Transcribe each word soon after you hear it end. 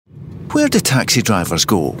Where do taxi drivers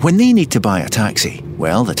go when they need to buy a taxi?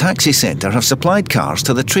 Well, the Taxi Centre have supplied cars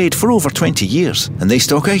to the trade for over 20 years, and they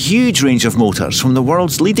stock a huge range of motors from the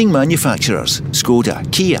world's leading manufacturers: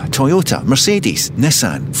 Skoda, Kia, Toyota, Mercedes,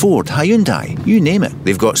 Nissan, Ford, Hyundai, you name it.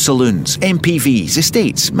 They've got saloons, MPVs,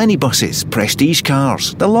 estates, minibuses, prestige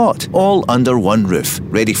cars, the lot, all under one roof,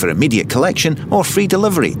 ready for immediate collection or free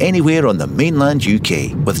delivery anywhere on the mainland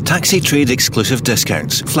UK. With taxi trade exclusive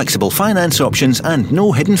discounts, flexible finance options and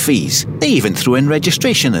no hidden fees. They even throw in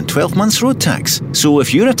registration and 12 months road tax. So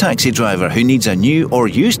if you're a taxi driver who needs a new or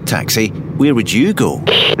used taxi, where would you go?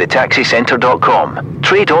 TheTaxiCentre.com.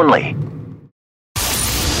 Trade only.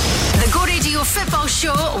 The Go Radio Football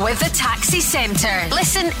Show with the Taxi Centre.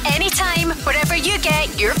 Listen anytime, wherever you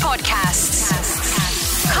get your podcasts.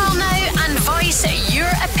 Call now and voice your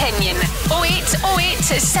opinion. 0808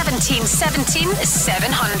 17 17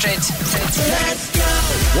 700. Let's go!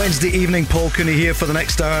 Wednesday evening, Paul Cooney here for the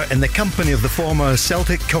next hour in the company of the former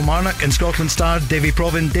Celtic, Kilmarnock and Scotland star, Davie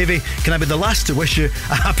Provan. Davie, can I be the last to wish you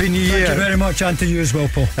a happy new year? Thank you very much, and to you as well,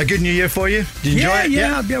 Paul. A good new year for you? Did you enjoy it?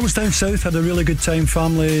 Yeah, I was down south, had a really good time,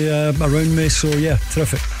 family around me, so yeah,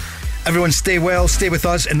 terrific. Everyone stay well, stay with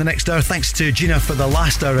us in the next hour. Thanks to Gina for the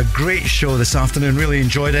last hour. A great show this afternoon, really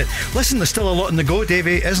enjoyed it. Listen, there's still a lot in the go,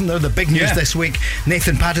 Davie, isn't there? The big news this week,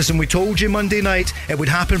 Nathan Patterson. We told you Monday night it would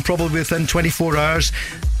happen probably within 24 hours.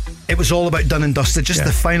 It was all about done and dusted. Just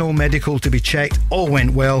the final medical to be checked. All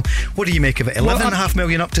went well. What do you make of it? 11.5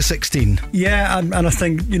 million up to 16. Yeah, and I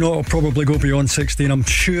think, it'll probably go beyond 16. I'm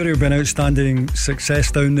sure he'll be an outstanding success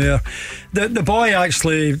down there. The boy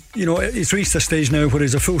actually, he's reached a stage now where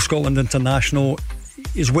he's a full Scotland international.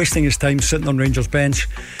 He's wasting his time sitting on Rangers' bench.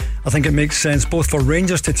 I think it makes sense both for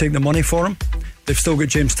Rangers to take the money for him. They've still got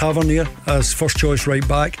James Tavernier as first choice right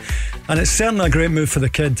back, and it's certainly a great move for the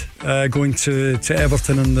kid, going to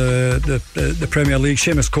Everton in the Premier League.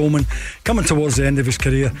 Seamus Coleman coming towards the end of his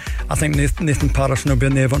career. I think Nathan Patterson will be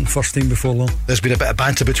in the Everton first team before long. There's been a bit of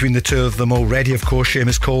banter between the two of them already. Of course,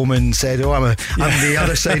 Seamus Coleman said, I'm the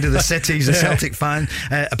other side of the city. He's a Celtic fan.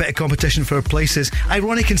 A bit of competition for places.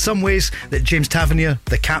 Ironic in some ways that James Tavernier,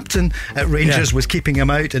 the captain at Rangers, was keeping him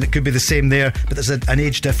out, and it could be the same there, but there's an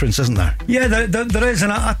age difference, isn't there? Yeah, there is,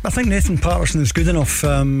 and I think Nathan Patterson is good enough.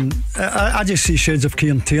 I just see shades of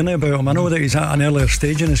Kieran Tierney about him. I know that he's at an earlier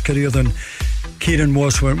stage in his career than Kieran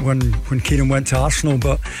was when Kieran went to Arsenal,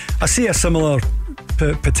 but I see a similar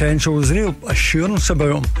potential. There's a real assurance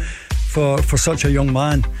about him for such a young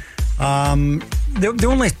man. The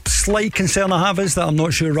only slight concern I have is that I'm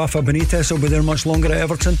not sure Rafa Benitez will be there much longer at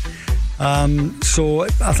Everton. So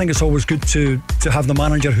I think it's always good to have the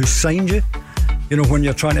manager who signed you, when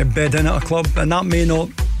you're trying to bed in at a club, and that may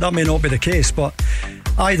not be the case, but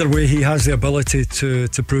either way he has the ability to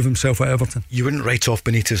prove himself at Everton. You wouldn't write off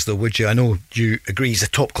Benitez though, would you? I know you agree he's a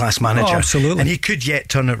top class manager. Oh, absolutely. And he could yet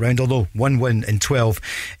turn it round, although 1 win in 12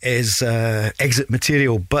 is exit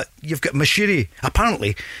material. But you've got Mashiri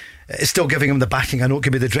apparently is still giving him the backing. I know it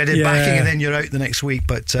could be the dreaded backing, and then you're out the next week,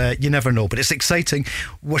 but you never know. But it's exciting.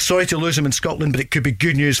 We're sorry to lose him in Scotland, but it could be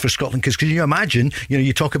good news for Scotland, because can you imagine,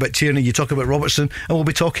 you talk about Tierney, you talk about Robertson, and we'll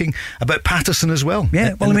be talking about Patterson as well.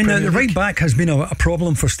 Yeah, well, the right back has been a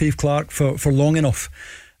problem for Steve Clarke for long enough,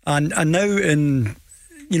 and now in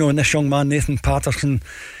this young man Nathan Patterson,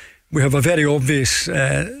 we have a very obvious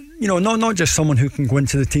not just someone who can go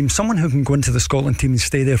into the team, someone who can go into the Scotland team and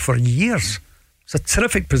stay there for years. It's a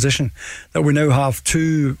terrific position that we now have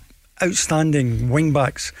two outstanding wing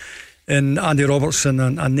backs in Andy Robertson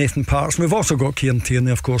and Nathan Patterson. We've also got Kieran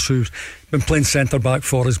Tierney, of course, who's been playing centre back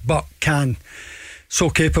for us, but can so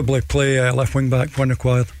capably play left wing back when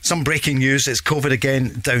required. Some breaking news: it's COVID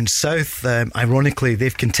again down south. Ironically,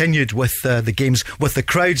 they've continued with the games with the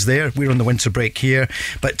crowds there. We're on the winter break here,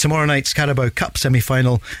 but tomorrow night's Carabao Cup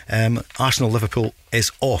semi-final, Arsenal-Liverpool is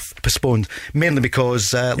postponed, mainly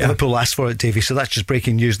because Liverpool asked for it, Davie. So that's just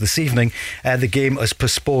breaking news this evening. The game is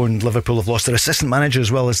postponed. Liverpool have lost their assistant manager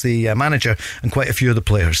as well as the manager and quite a few of the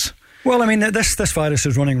players. Well, this virus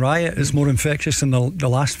is running riot. It's more infectious than the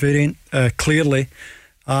last variant, clearly.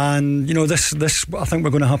 And this I think we're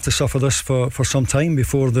going to have to suffer this for some time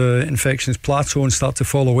before the infections plateau and start to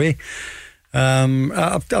fall away.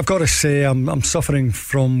 I've got to say I'm suffering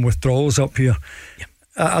from withdrawals up here. Yep.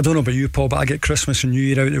 I don't know about you, Paul, but I get Christmas and New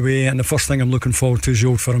Year out of the way, and the first thing I'm looking forward to is the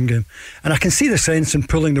Old Firm game. And I can see the sense in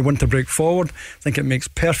pulling the winter break forward. I think it makes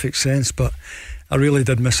perfect sense, but I really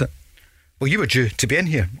did miss it. Well, you were due to be in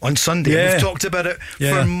here on Sunday. Yeah. We've talked about it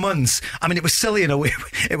for months. It was silly in a way.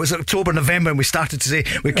 It was October, November, and we started to say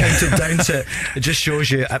we counted down to it. It just shows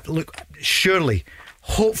you, look, surely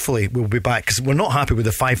hopefully we'll be back, because we're not happy with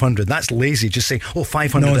the 500. That's lazy, just saying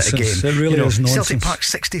 500 nonsense. At a game. It really is nonsense. Celtic Park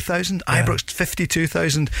 60,000, Ibrox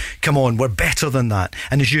 52,000. Come on, we're better than that.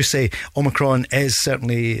 And as you say, Omicron is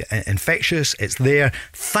certainly infectious. It's there.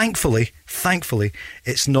 Thankfully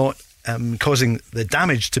it's not causing the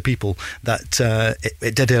damage to people that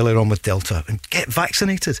it did earlier on with Delta. And get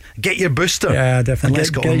vaccinated, get your booster. Yeah, definitely. Let's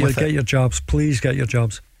get on with it. Get your jobs, please get your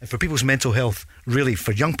jobs. And for people's mental health, really,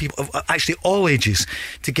 for young people, actually all ages,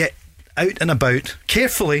 to get out and about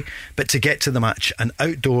carefully, but to get to the match, an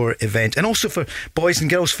outdoor event. And also for boys and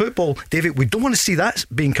girls football, David, we don't want to see that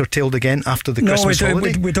being curtailed again after the Christmas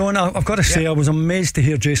holiday. We don't. I've got to say, I was amazed to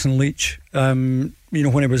hear Jason Leach, when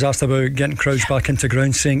he was asked about getting crowds back into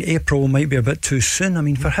ground, saying April might be a bit too soon. I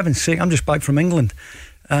mean, for heaven's sake, I'm just back from England.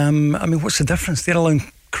 What's the difference? They're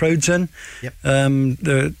allowing crowds in. Yep.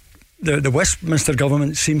 The Westminster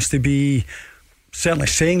government seems to be certainly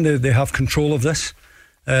saying that they have control of this.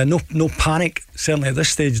 No panic, certainly at this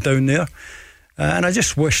stage down there. And I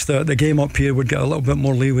just wish that the game up here would get a little bit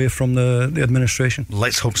more leeway from the administration.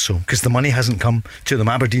 Let's hope so, because the money hasn't come to them.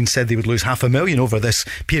 Aberdeen said they would lose $500,000 over this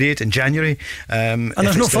period in January. And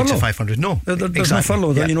there's no furlough. 500. No, there's exactly. no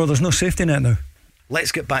furlough. Yeah. There's no safety net now.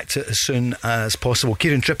 Let's get back to it as soon as possible.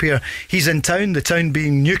 Kieran Trippier, he's in town, the town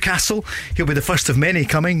being Newcastle. He'll be the first of many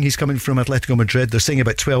coming. He's coming from Atletico Madrid. They're saying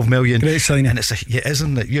about 12 million. Great signing. And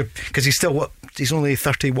isn't it? Because he's still, he's only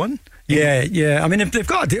 31? Yeah. I mean, if they've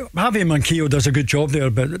got Javi Manquillo does a good job there,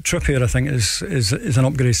 but Trippier, I think, is an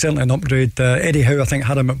upgrade. Certainly an upgrade. Eddie Howe, I think,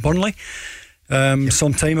 had him at Burnley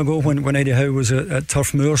some time ago when Eddie Howe was at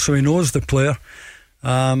Turf Moor, so he knows the player.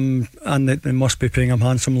 And they must be paying him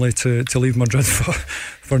handsomely to leave Madrid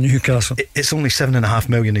for Newcastle. It's only $7.5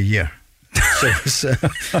 million a year. So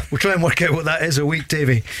we'll try and work out what that is a week,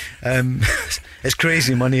 Davie. It's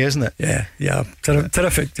crazy money, isn't it? Yeah.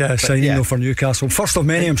 Terrific signing for Newcastle. First of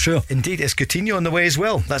many, I'm sure. Indeed, is Coutinho on the way as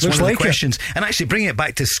well? That's Looks one of like the questions. And actually bringing it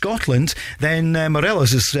back to Scotland, then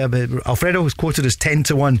Morelos is Alfredo is quoted as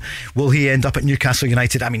 10-1. Will he end up at Newcastle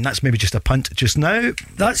United? I mean, that's maybe just a punt just now.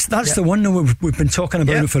 That's the one that we've been talking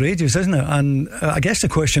about it for ages, isn't it? And I guess the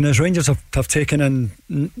question is, Rangers have taken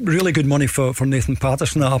in really good money for Nathan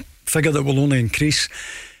Patterson at a figure that will only increase.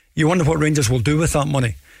 You wonder what Rangers will do with that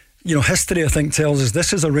money. History, I think, tells us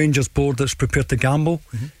this is a Rangers board that's prepared to gamble,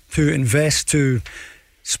 to invest, to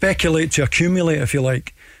speculate, to accumulate, if you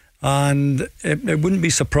like. And it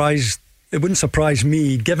wouldn't surprise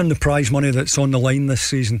me, given the prize money that's on the line this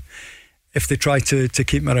season, if they try to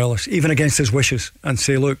keep Morelos, even against his wishes, and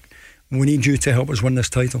say, look, we need you to help us win this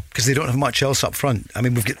title. Because they don't have much else up front. I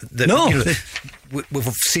mean, we've got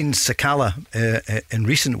we've seen Sakala in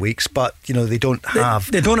recent weeks, but they don't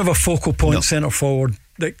have. They don't have a focal point centre forward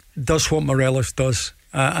that does what Morelos does.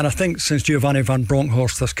 And I think since Giovanni Van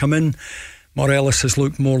Bronckhorst has come in, Morelos has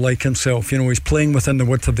looked more like himself. He's playing within the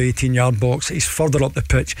width of the 18-yard box. He's further up the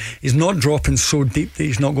pitch. He's not dropping so deep that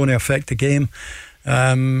he's not going to affect the game.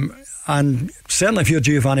 And certainly, if you're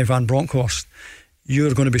Giovanni Van Bronckhorst,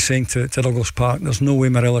 you're going to be saying to Douglas Park, there's no way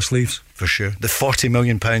Morelos leaves. For sure. The £40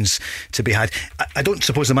 million to be had. I don't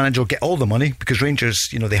suppose the manager will get all the money, because Rangers,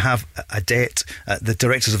 they have a debt. The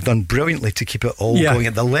directors have done brilliantly to keep it all going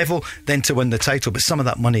at the level, then to win the title. But some of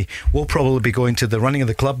that money will probably be going to the running of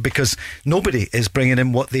the club, because nobody is bringing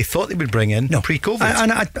in what they thought they would bring in pre-COVID.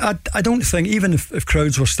 And I don't think, even if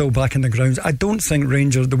crowds were still back in the grounds, I don't think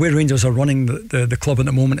the way Rangers are running the club at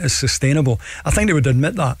the moment is sustainable. I think they would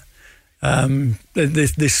admit that.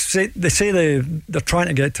 They say they're trying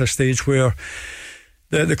to get to a stage where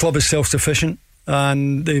the club is self-sufficient,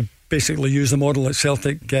 and they basically use the model that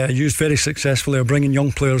Celtic used very successfully of bringing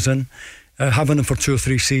young players in, having them for 2 or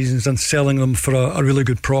 3 seasons and selling them for a really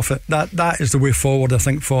good profit. That is the way forward, I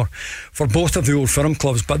think, for both of the Old Firm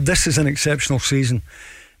clubs. But this is an exceptional season,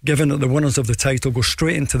 given that the winners of the title go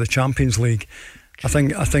straight into the Champions League. I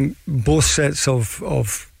think both sets of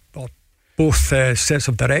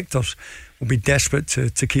directors will be desperate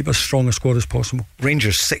to keep as strong a squad as possible.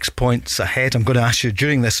 Rangers 6 points ahead. I'm going to ask you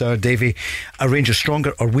during this hour, Davie, are Rangers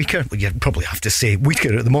stronger or weaker? Well, you probably have to say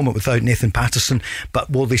weaker at the moment without Nathan Patterson, but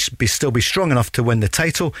will they still be strong enough to win the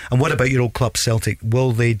title? And what about your old club Celtic?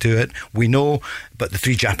 Will they do it? We know about the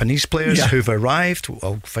 3 Japanese players who've arrived.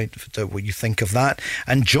 I'll find out what you think of that.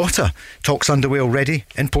 And Jota, talks underway already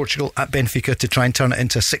in Portugal at Benfica to try and turn it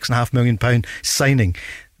into a £6.5 million signing.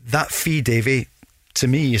 That fee, Davie, to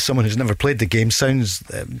me, as someone who's never played the game, sounds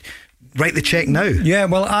write the cheque now. Yeah,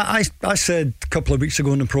 well, I said a couple of weeks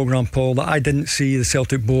ago in the programme, Paul, that I didn't see the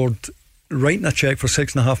Celtic board writing a cheque for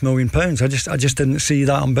 £6.5 million. I just didn't see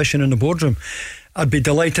that ambition in the boardroom. I'd be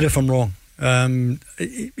delighted if I'm wrong.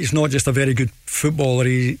 He's not just a very good footballer,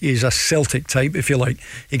 he's a Celtic type, if you like.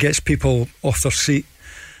 He gets people off their seat,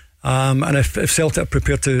 and if Celtic are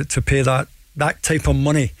prepared to pay that type of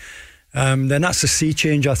money, then that's a sea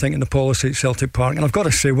change, I think, in the policy at Celtic Park. And I've got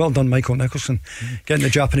to say, well done Michael Nicholson, getting the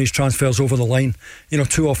Japanese transfers over the line. You know,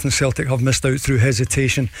 too often Celtic have missed out through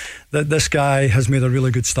hesitation. That this guy has made a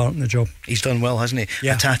really good start in the job. He's done well, hasn't he?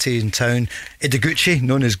 Yeah. Atati in town, Ideguchi,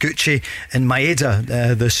 known as Gucci, and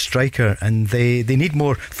Maeda, the striker, and they need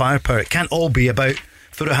more firepower. It can't all be about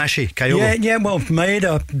Furuhashi, Kyogo. Yeah, well,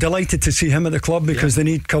 Maeda, delighted to see him at the club because they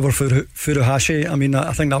need cover for Furuhashi. I mean,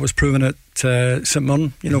 I think that was proven at St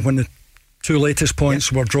Mirren, you know, when the two latest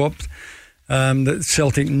points were dropped. That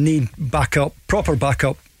Celtic need proper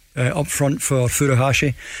backup up front for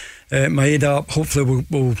Furuhashi. Maeda hopefully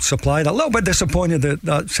will supply that. A little bit disappointed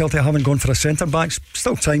that Celtic haven't gone for a centre back.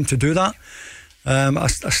 Still time to do that. I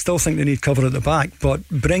still think they need cover at the back, but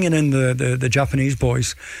bringing in the Japanese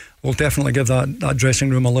boys will definitely give that dressing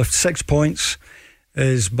room a lift. 6 points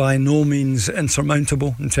is by no means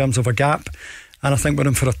insurmountable in terms of a gap, and I think we're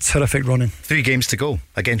in for a terrific run-in. 3 games to go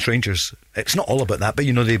against Rangers. It's not all about that, but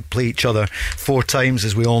you know, they play each other 4 times,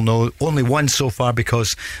 as we all know. Only one so far,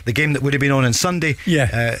 because the game that would have been on Sunday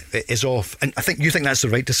is off. And I think you think that's the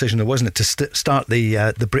right decision, though, wasn't it, to start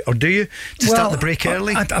the break? Or do you start the break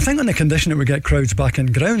early? I think on the condition that we get crowds back in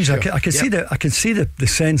grounds. Sure. I can see the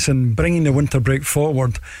sense in bringing the winter break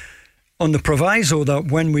forward, on the proviso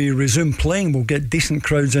that when we resume playing we'll get decent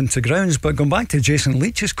crowds into grounds. But going back to Jason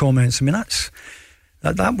Leach's comments, I mean,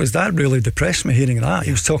 that really depressed me, hearing that.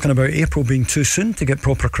 He was talking about April being too soon to get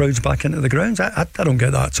proper crowds back into the grounds. I don't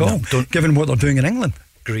get that at all, given what they're doing in England.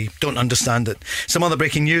 Agree, don't understand it. Some other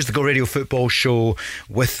breaking news: the Go Radio Football Show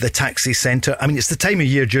with the Taxi Centre. I mean, it's the time of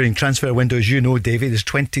year during transfer window, as you know, Davie. There's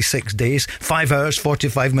 26 days, 5 hours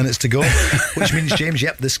 45 minutes to go, which means, James,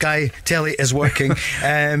 the Sky Telly is working.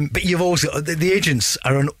 But you've also the agents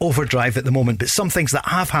are on overdrive at the moment. But some things that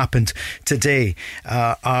have happened today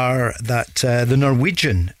are that the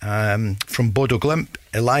Norwegian from Bodo Glimt,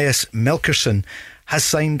 Elias Melkersen, has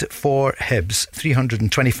signed for Hibs,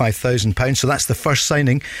 £325,000. So that's the first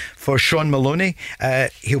signing for Sean Maloney.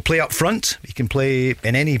 He'll play up front. He can play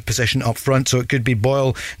in any position up front. So it could be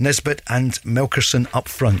Boyle, Nisbet and Melkersen up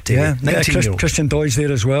front. Yeah, Christian Doid's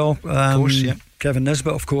there as well. Of course, yeah. Kevin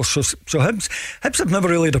Nisbet, of course. So Hibs have never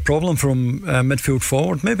really had a problem from midfield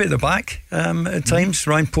forward. Maybe at the back at times.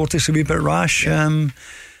 Ryan Porteous a wee bit rash. Yeah.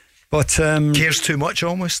 But cares too much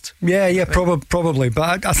almost. Yeah, probably.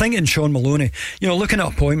 But I think in Sean Maloney, you know, looking at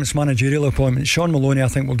appointments, managerial appointments, Sean Maloney I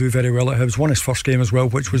think will do very well at Hibs. Won his first game as well,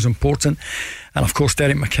 which was important. And of course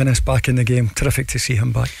Derek McInnes back in the game. Terrific to see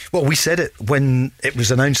him back. Well, we said it when it was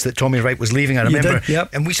announced that Tommy Wright was leaving, I remember. You did,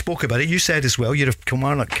 yep. And we spoke about it. You said as well, you're a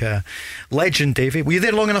Kilmarnock legend, Davie. Were you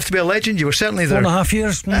there long enough to be a legend? You were certainly there. 4.5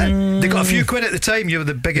 years. They got a few quid at the time. You were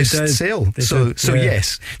the biggest sale. So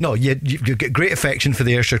yes. No, you get great affection for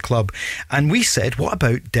the Ayrshire club. And we said, what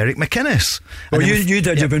about Derek McInnes? Well, you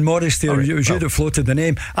did. You've been modest there. Right, it was you that floated the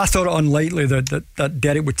name. I thought it unlikely that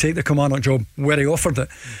Derek would take the Kilmarnock job where he offered it.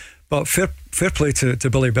 But fair play to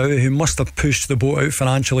Billy Bowie, who must have pushed the boat out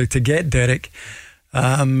financially to get Derek.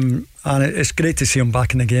 And it's great to see him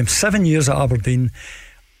back in the game. 7 years at Aberdeen.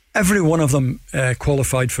 Every one of them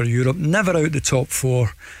qualified for Europe. Never out the top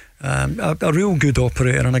 4. A real good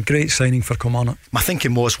operator and a great signing for Kilmarnock. My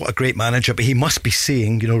thinking was, what a great manager, but he must be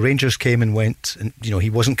seeing, you know, Rangers came and went, and you know, he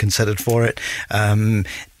wasn't considered for it.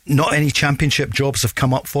 Not any championship jobs have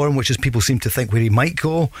come up for him, which is people seem to think where he might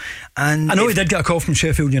go. And I know he did get a call from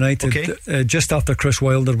Sheffield United just after Chris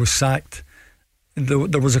Wilder was sacked. There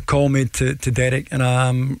was a call made to Derek,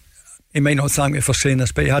 and he might not thank me for saying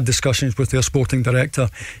this, but he had discussions with their sporting director.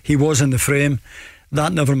 He was in the frame.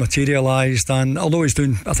 That never materialised, and although I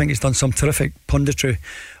think he's done some terrific punditry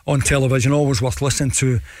on television, always worth listening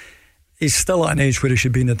to. He's still at an age where he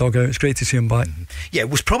should be in the dugout. It's great to see him back. Yeah, it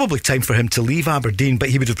was probably time for him to leave Aberdeen, but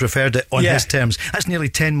he would have preferred it on his terms. That's nearly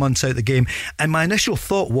 10 months out of the game. And my initial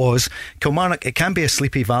thought was, Kilmarnock, it can be a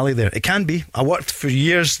sleepy valley there. It can be. I worked for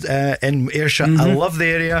years in Ayrshire. I love the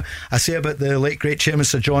area. I say about the late great chairman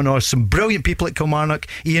Sir John Orr, some brilliant people at Kilmarnock,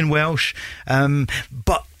 Ian Welsh,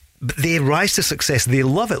 but they rise to success. They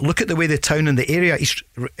love it. Look at the way the town and the area East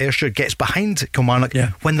Ayrshire gets behind Kilmarnock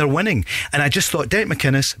when they're winning. And I just thought, Derek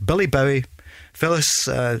McInnes, Billy Bowie, Phyllis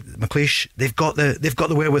McLeish, they've got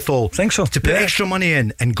the wherewithal. Think so. To put extra money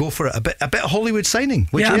in and go for it. A bit of Hollywood signing,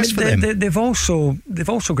 which is for them. They've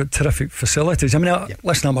also got terrific facilities. I mean,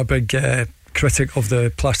 listen, I'm a big critic of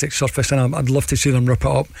the plastic surface, and I'd love to see them rip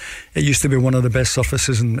it up. It used to be one of the best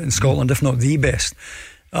surfaces in Scotland, if not the best.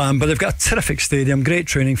 But they've got a terrific stadium, great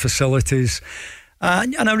training facilities,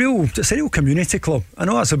 And it's a real community club. I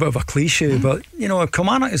know that's a bit of a cliche, but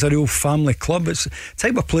Kilmarnock is a real family club. It's the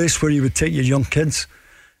type of place where you would take your young kids,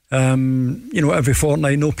 every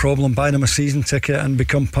fortnight, no problem, buy them a season ticket and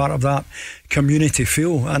become part of that community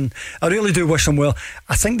feel. And I really do wish them well.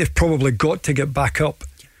 I think they've probably got to get back up.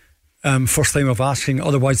 First time of asking,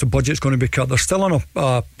 otherwise the budget's going to be cut. They're still on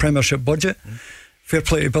a Premiership budget. Fair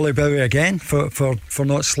play to Billy Bowie again for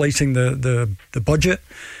not slicing the budget.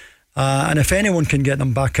 And if anyone can get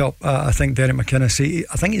them back up, I think Derek McInnes.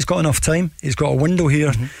 I think he's got enough time. He's got a window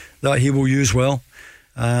here that he will use well.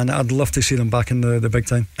 And I'd love to see them back in the big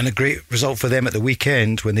time. And a great result for them at the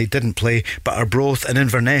weekend when they didn't play, but Arbroath and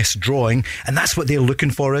Inverness drawing, and that's what they're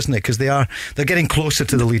looking for, isn't it? Because they're getting closer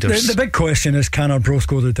to the leaders. The big question is, can Arbroath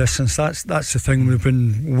go the distance? That's the thing. We've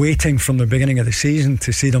been waiting from the beginning of the season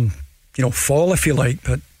to see them, fall, if you like.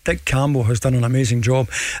 But Dick Campbell has done an amazing job.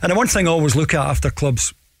 And the one thing I always look at after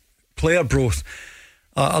clubs play Arbroath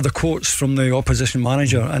are the quotes from the opposition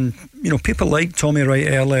manager. And people like Tommy Wright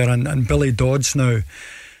earlier and Billy Dodds now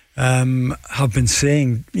have been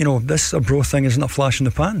saying, this Arbroath thing isn't a flash in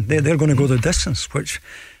the pan. They're going to go the distance, which,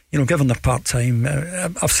 given their part-time,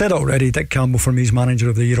 I've said it already, Dick Campbell for me is manager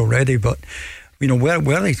of the year already, but where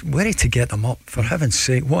are they to get them up? For heaven's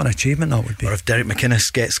sake, what an achievement that would be. Or if Derek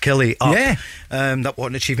McInnes gets Killie up, that what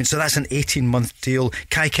an achievement. So that's an 18-month deal.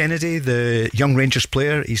 Kai Kennedy, the young Rangers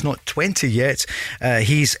player, he's not 20 yet.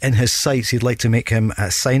 He's in his sights. He'd like to make him a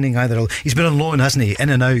signing either. He's been on loan, hasn't he? In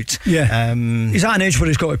and out. Yeah. He's at an age where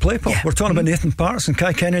he's got to play, Paul. We're talking about Nathan Patterson.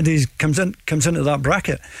 Kai Kennedy comes into that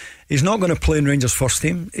bracket. He's not going to play in Rangers first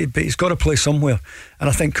team, but he's got to play somewhere. And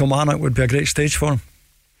I think Kilmarnock would be a great stage for him.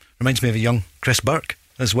 Reminds me of a young Chris Burke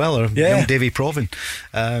as well, or young Davie Provan.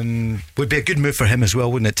 Would be a good move for him as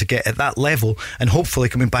well, wouldn't it, to get at that level and hopefully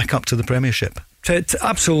coming back up to the Premiership.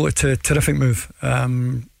 Absolutely, terrific move.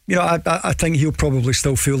 I think he'll probably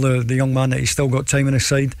still feel the young man that he's still got time on his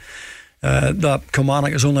side. That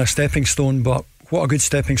Kilmarnock is only a stepping stone, but what a good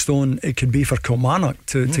stepping stone it could be for Kilmarnock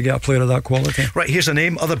to get a player of that quality. Right, here's a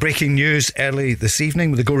name. Other breaking news early this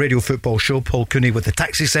evening with the Go Radio Football Show. Paul Cooney with the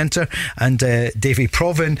Taxi Centre and Davie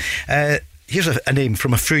Provan. Here's a name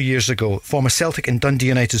from a few years ago. Former Celtic and Dundee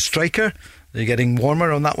United striker. They're getting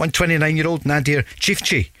warmer on that one. 29-year-old Nadir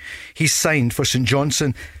Çiftçi. He's signed for St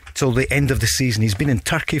Johnstone till the end of the season. He's been in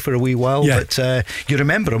Turkey for a wee while, but you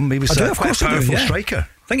remember him. He was quite a powerful striker.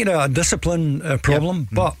 I think he had a discipline problem,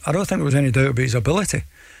 but I don't think there was any doubt about his ability.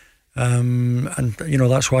 And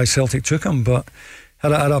that's why Celtic took him. But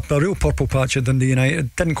had a real purple patch at Dundee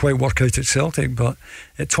United. Didn't quite work out at Celtic, but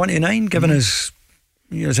at 29, given his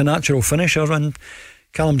a natural finisher, and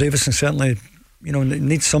Callum Davison certainly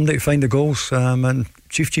needs somebody to find the goals, and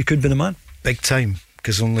Çiftçi could be the man. Big time.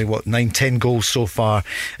 Because only 9-10 goals so far.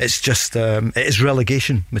 It's just it is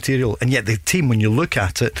relegation material, and yet the team, when you look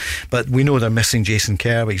at it, but we know they're missing Jason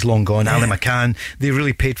Kerr, but he's long gone. Ali McCann, they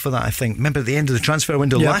really paid for that. I think. Remember at the end of the transfer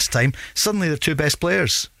window last time, suddenly they're two best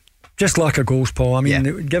players. Just lack of goals, Paul. I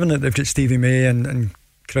mean, given that they've got Stevie May and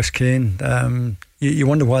Chris Kane, you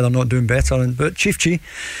wonder why they're not doing better. But Çiftçi,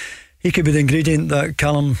 he could be the ingredient that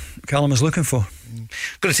Callum is looking for.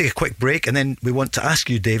 Going to take a quick break, and then we want to ask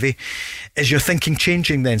you, Davie, is your thinking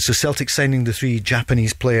changing then? So Celtic signing the 3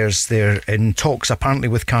 Japanese players. They're in talks apparently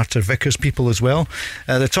with Carter Vickers people as well.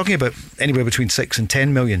 They're talking about anywhere between 6 and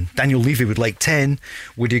 10 million. Daniel Levy would like 10.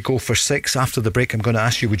 Would he go for 6? After the break, I'm going to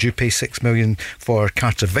ask you, would you pay 6 million for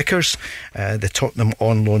Carter Vickers, the Tottenham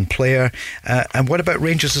on loan player? And what about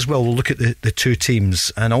Rangers as well? We'll look at the two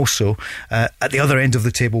teams, and also at the other end of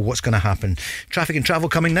the table, what's going to happen. Traffic and travel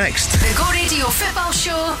coming next. The Go Radio Football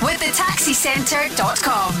Show with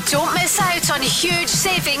thetaxicentre.com. Don't miss out on huge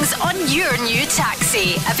savings on your new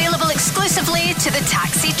taxi. Available exclusively to the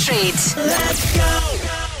taxi trade. Let's go!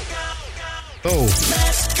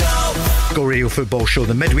 Let's go! Go Radio Football Show,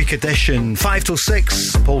 the midweek edition, 5 till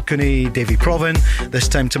 6. Paul Cooney, Davie Provan. This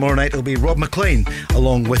time tomorrow night it'll be Rob McLean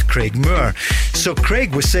along with Craig Moore. So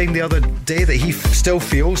Craig was saying the other day that he still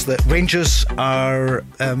feels that Rangers are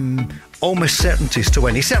almost certainties to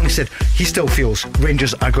win. He certainly said he still feels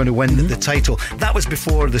Rangers are going to win the title. That was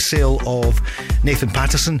before the sale of Nathan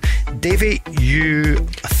Patterson. Davie,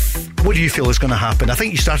 what do you feel is going to happen? I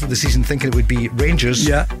think you started the season thinking it would be Rangers.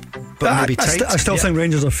 Yeah. But maybe tight. I still think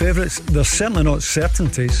Rangers are favourites. They're certainly not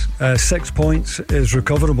certainties. 6 points is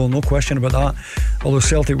recoverable, no question about that. Although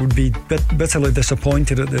Celtic would be bitterly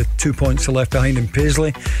disappointed at the 2 points they left behind in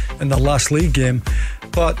Paisley in their last league game.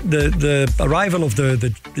 But the arrival of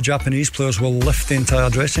the Japanese players will lift the entire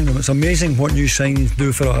dressing room. It's amazing what new signings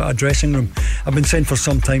do for a dressing room. I've been saying for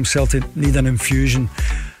some time Celtic need an infusion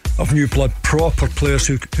of new blood, proper players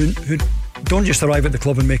who don't just arrive at the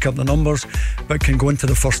club and make up the numbers, but can go into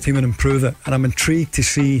the first team and improve it. And I'm intrigued to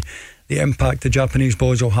see the impact the Japanese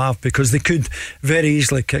boys will have, because they could very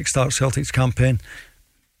easily kickstart Celtic's campaign.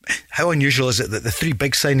 How unusual is it that the 3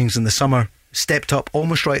 big signings in the summer stepped up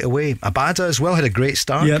almost right away? Abada as well had a great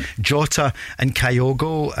start. Yep. Jota and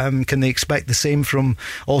Kyogo, can they expect the same from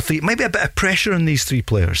all 3? Maybe a bit of pressure on these 3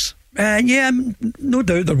 players. No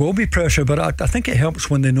doubt there will be pressure, but I think it helps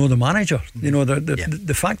when they know the manager. You know,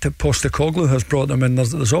 the fact that Postecoglou has brought them in,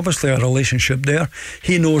 there's obviously a relationship there.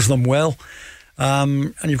 He knows them well,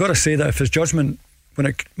 and you've got to say that if his judgment when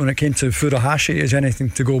it came to Furuhashi is anything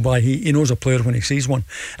to go by, he knows a player when he sees one,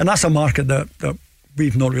 and that's a market that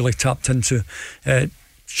we've not really tapped into.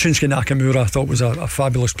 Shinsuke Nakamura I thought was a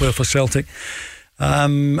fabulous player for Celtic.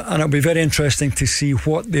 And it'll be very interesting to see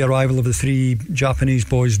what the arrival of the 3 Japanese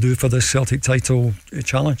boys do for this Celtic title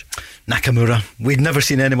challenge. Nakamura, we'd never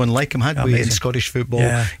seen anyone like him, had we, in Scottish football?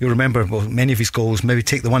 Yeah. You remember, many of his goals, maybe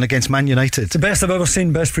take the one against Man United. It's the best I've ever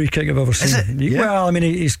seen, best free kick I've ever seen. Is it? Yeah. Well, I mean,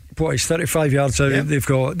 he's 35 yards out. Yeah. They've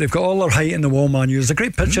got all their height in the wall, Man U. There's a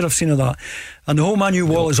great picture I've seen of that, and the whole Man U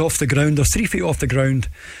wall is off the ground. They're 3 feet off the ground.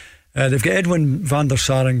 They've got Edwin van der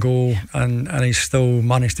Sar in goal, and he's still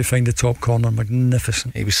managed to find the top corner.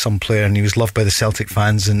 Magnificent. He was some player, and he was loved by the Celtic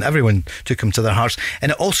fans, and everyone took him to their hearts.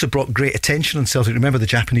 And it also brought great attention on Celtic. Remember the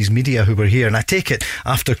Japanese media who were here, and I take it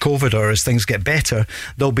after COVID, or as things get better,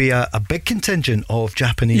 there'll be a big contingent of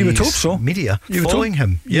Japanese you would hope so. Media following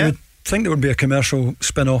him. You would think there would be a commercial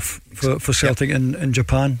spin-off for Celtic in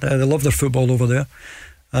Japan. They love their football over there.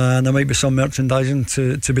 And there might be some merchandising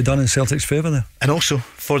to be done in Celtic's favour there. And also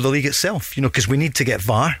for the league itself, because we need to get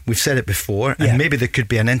VAR. We've said it before. And maybe there could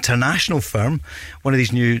be an international firm, one of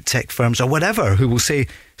these new tech firms or whatever, who will say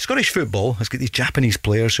Scottish football has got these Japanese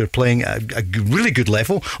players who are playing at a really good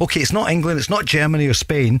level. Okay, it's not England, it's not Germany or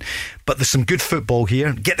Spain, but there's some good football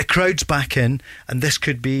here. Get the crowds back in, and this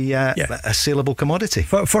could be a saleable commodity.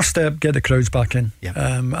 First step, get the crowds back in.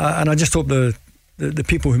 And I just hope the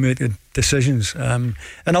people who make the decisions, and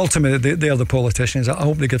ultimately they are the politicians. I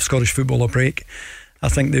hope they give Scottish football a break. I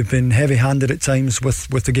think they've been heavy-handed at times with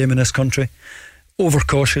the game in this country,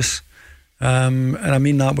 overcautious, and I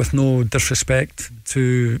mean that with no disrespect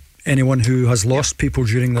to anyone who has lost people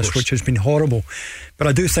during this, which has been horrible. But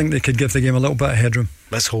I do think they could give the game a little bit of headroom.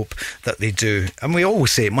 Let's hope that they do. And we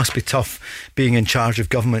always say it must be tough being in charge of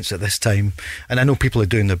governments at this time, and I know people are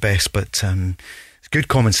doing their best, but good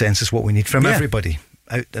common sense is what we need from everybody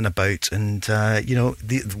out and about. And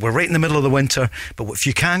we're right in the middle of the winter, but if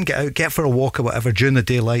you can get out, get for a walk or whatever during the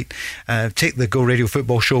daylight, take the Go Radio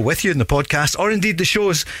Football Show with you in the podcast, or indeed the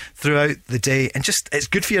shows throughout the day, and just it's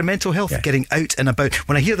good for your mental health, getting out and about.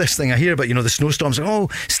 When I hear this thing, I hear about the snowstorms.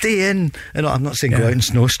 Stay in. I'm not saying go out in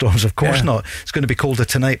snowstorms, of course not. It's going to be colder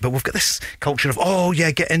tonight, but we've got this culture of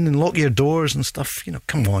get in and lock your doors and stuff.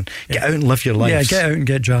 Come on, get out and live your life. Get out and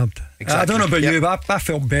get jabbed. Exactly. I don't know about you, but I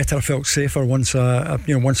felt better, I felt safer once I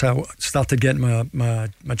started getting my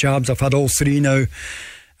jabs. I've had all 3 now,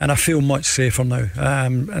 and I feel much safer now.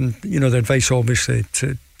 And the advice obviously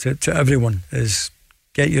to everyone is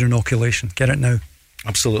get your inoculation, get it now.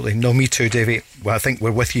 Absolutely. No, me too, Davie. Well, I think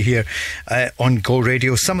we're with you here on Go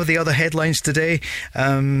Radio. Some of the other headlines today.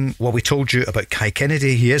 We told you about Kai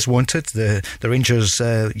Kennedy. He is wanted, the Rangers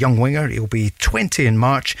young winger. He'll be 20 in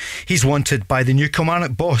March. He's wanted by the new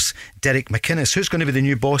Kilmarnock boss, Derek McInnes, who's going to be the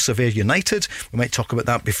new boss of Ayr United. We might talk about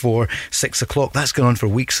that before 6 o'clock. That's gone on for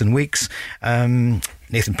weeks and weeks.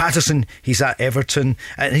 Nathan Patterson, he's at Everton,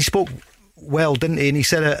 and he spoke well, didn't he? And he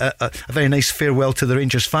said a very nice farewell to the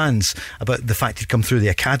Rangers fans about the fact he'd come through the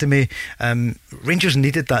academy. Rangers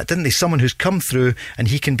needed that, didn't they? Someone who's come through and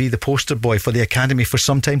he can be the poster boy for the academy for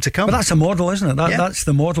some time to come. But that's a model, isn't it? That's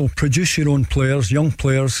the model. Produce your own players, young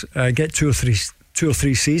players, get two or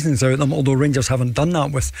three seasons out of them, although Rangers haven't done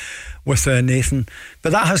that with Nathan.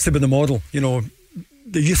 But that has to be the model.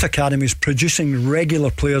 The youth academy is producing regular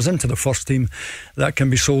players into the first team that can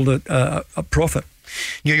be sold at a profit.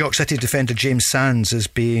 New York City defender James Sands is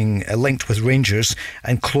being linked with Rangers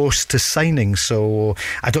and close to signing, so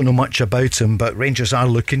I don't know much about him, but Rangers are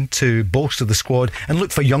looking to bolster the squad and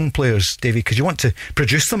look for young players, Davie, because you want to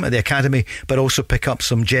produce them at the academy but also pick up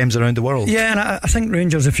some gems around the world. Yeah, and I think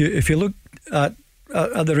Rangers, if you look at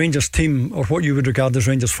the Rangers team, or what you would regard as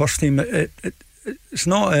Rangers first team, it's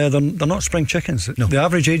not they're not spring chickens. No. The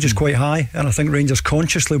average age is quite high, and I think Rangers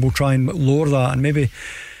consciously will try and lower that, and maybe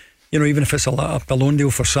even if it's a loan deal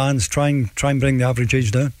for Sands, try and bring the average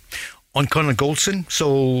age down. On Connor Goldson,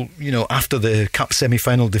 so after the Cup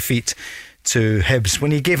semi-final defeat to Hibs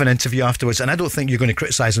when he gave an interview afterwards, and I don't think you're going to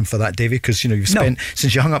criticise him for that, Davie, because you've spent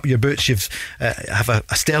since you hung up your boots, you've have a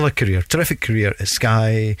stellar career, terrific career at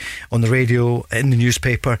Sky, on the radio, in the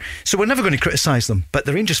newspaper. So we're never going to criticise them. But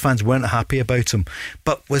the Rangers fans weren't happy about him.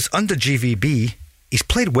 But with under GVB, he's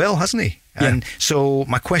played well, hasn't he? Yeah. And so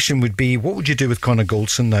my question would be, what would you do with Connor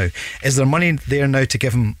Goldson now? Is there money there now to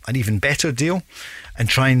give him an even better deal and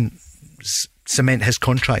try and cement his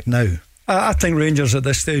contract now? I think Rangers at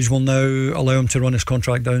this stage will now allow him to run his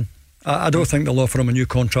contract down. I don't think they'll offer him a new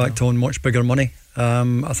contract on much bigger money.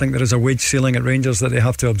 I think there is a wage ceiling at Rangers that they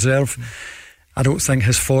have to observe. I don't think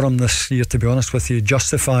his form this year, to be honest with you,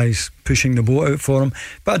 justifies pushing the boat out for him.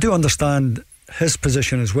 But I do understand his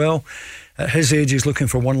position as well. At his age, he's looking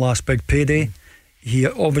for one last big payday. He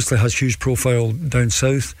obviously has huge profile down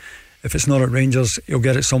south. If it's not at Rangers, he'll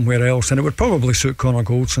get it somewhere else, and it would probably suit Connor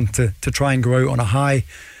Goldson to try and go out on a high,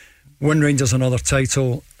 win Rangers another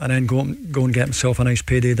title, and then go and get himself a nice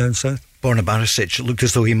payday down south. Borna Barisic looked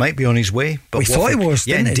as though he might be on his way, but we thought he was,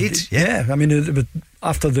 didn't he? Indeed. Yeah, I mean,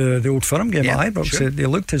 after the Old Firm game at Ibrox, sure, he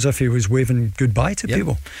looked as if he was waving goodbye to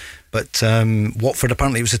people. But Watford,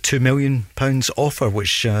 apparently it was a £2 million offer,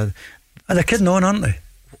 which and they're kidding on, aren't they?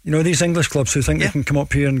 You know, these English clubs who think they can come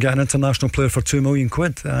up here and get an international player for £2 million.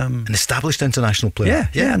 An established international player.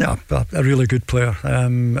 No, a really good player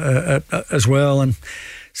as well. And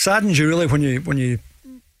saddens you really when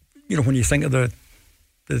you think of the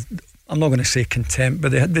I'm not going to say contempt,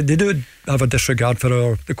 but they do have a disregard for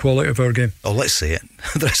the quality of our game. Oh, let's say it.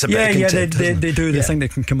 There's a bit of contempt, they do. They think they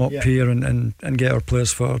can come up here and get our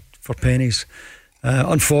players for pennies.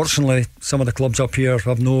 Unfortunately, some of the clubs up here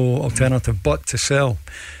have no alternative but to sell.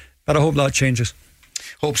 But I hope that changes.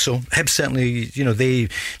 Hope so. Hibs certainly, they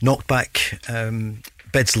knocked back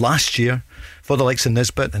bids last year for the likes of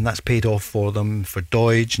Nisbet, and that's paid off for them, for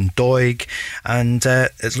Doig and Doig, and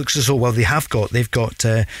it looks as though they've got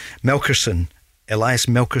Melkerson, Elias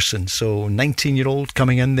Melkerson, so 19-year-old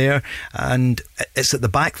coming in there, and it's at the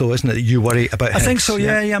back though, isn't it, that you worry about Hibs? I think so,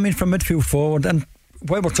 yeah. I mean, from midfield forward, and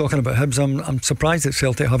while we're talking about Hibs, I'm surprised that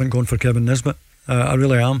Celtic haven't gone for Kevin Nisbet. I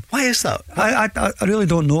really am. Why is that? I really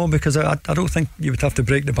don't know, because I don't think you would have to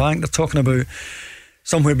break the bank. They're talking about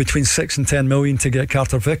somewhere between 6 and 10 million to get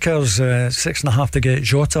Carter Vickers, 6.5 to get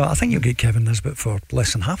Jota. I think you'll get Kevin Nisbet for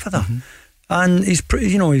less than half of that. And he's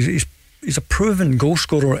a proven goal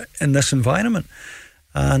scorer in this environment.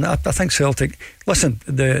 And I think Celtic, listen,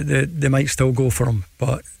 they might still go for him,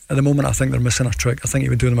 but at the moment I think they're missing a trick. I think he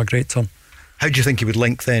would do them a great turn. How do you think he would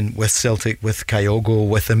link then with Celtic, with Kyogo,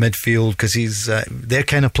 with the midfield? Because he's their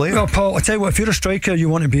kind of player. Well, Paul, I tell you what, if you're a striker, you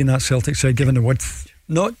want to be in that Celtic side, given the width.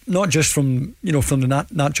 Not just from the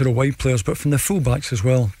natural wide players, but from the full backs as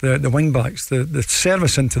well, the wing backs. The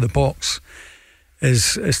service into the box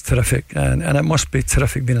is terrific, and it must be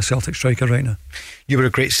terrific being a Celtic striker right now. You were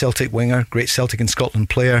a great Celtic winger, great Celtic and Scotland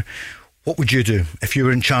player. What would you do if you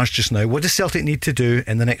were in charge just now? What does Celtic need to do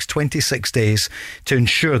in the next 26 days to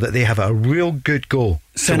ensure that they have a real good goal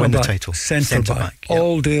to win the title? Centre back.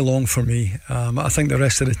 All day long for me. I think the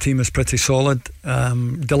rest of the team is pretty solid.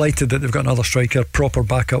 Delighted that they've got another striker, proper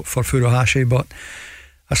backup for Furuhashi, but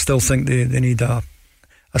I still think they need a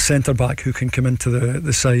centre back who can come into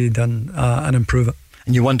the side and improve it.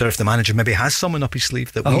 And you wonder if the manager maybe has someone up his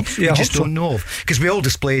sleeve that we just don't know of, because we all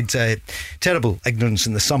displayed terrible ignorance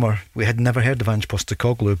in the summer. We had never heard of Ange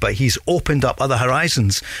Postecoglou, but he's opened up other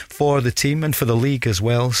horizons for the team and for the league as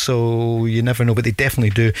well, so you never know, but they definitely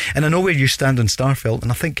do. And I know where you stand on Starfelt,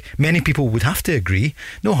 and I think many people would have to agree,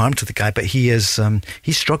 no harm to the guy, but he's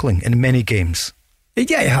struggling in many games.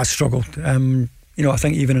 Yeah, he has struggled. I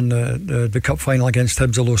think even in the cup final against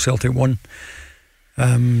Hibs, although Celtic won,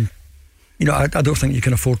 I don't think you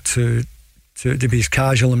can afford to be as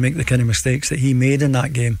casual and make the kind of mistakes that he made in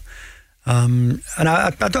that game. And I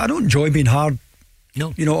don't enjoy being hard,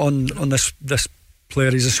 on this player.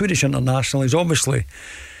 He's a Swedish international. He's obviously,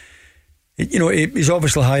 he's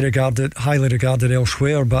obviously highly regarded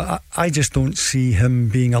elsewhere. But I just don't see him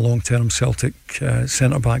being a long-term Celtic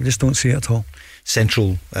centre back. I just don't see it at all.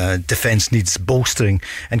 Central defence needs bolstering,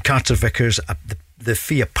 and Carter Vickers, the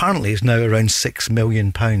fee apparently is now around £6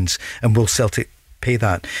 million, and will Celtic pay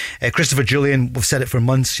that? Christopher Julian, we've said it for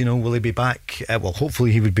months, will he be back? Well,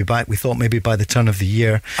 hopefully he would be back. We thought maybe by the turn of the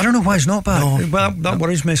year. I don't know why he's not back. That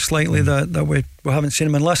worries me slightly that we haven't seen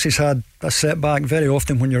him, unless he's had a setback. Very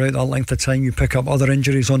often when you're out that length of time, you pick up other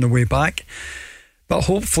injuries on the way back. But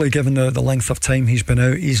hopefully, given the length of time he's been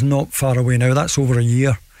out, he's not far away now. That's over a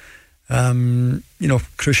year.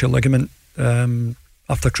 Cruciate ligament.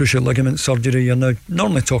 After cruciate ligament surgery, you're now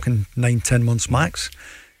normally talking 9-10 months max.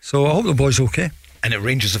 So I hope the boy's okay. And at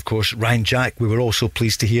Rangers, of course, Ryan Jack, we were also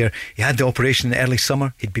pleased to hear he had the operation in early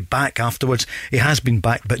summer. He'd be back afterwards. He has been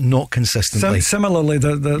back, but not consistently. Similarly,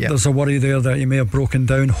 there's a worry there that he may have broken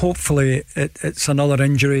down. Hopefully it's another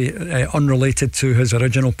injury unrelated to his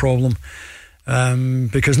original problem,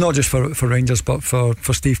 because not just for Rangers, but for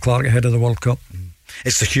Steve Clarke ahead of the World Cup.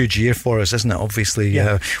 It's a huge year for us, isn't it? Obviously,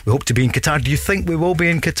 we hope to be in Qatar. Do you think we will be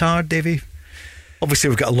in Qatar, Davie? Obviously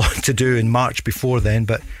we've got a lot to do in March before then,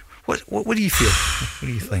 but what do you feel? What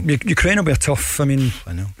do you think? Ukraine will be tough. I mean,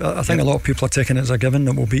 I know. I think a lot of people are taking it as a given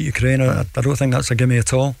that we'll beat Ukraine. I don't think that's a gimme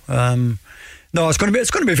at all. No, it's going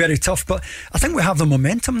to be very tough. But I think we have the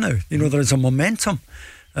momentum now. You know, there is a momentum.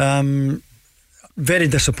 Very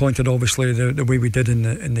disappointed, obviously, the way we did in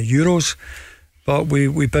the Euros, but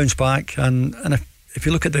we bounced back. And if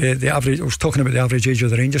you look at the average, I was talking about the average age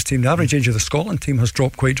of the Rangers team. The average age of the Scotland team has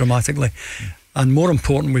dropped quite dramatically. And more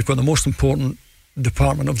important, we've got the most important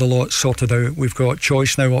department of the lot sorted out. We've got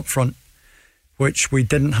choice now up front, which we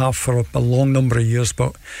didn't have for a long number of years,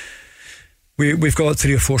 but we've got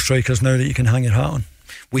 3 or 4 strikers now that you can hang your hat on.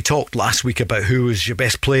 We talked last week about who was your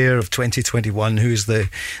best player of 2021, who's the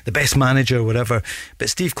best manager or whatever, but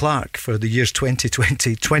Steve Clarke for the years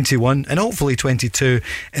 2020, 21 and hopefully 22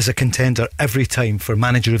 is a contender every time for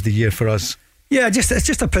manager of the year for us. Yeah, it's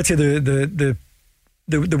just a pity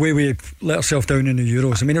the way we let ourselves down in the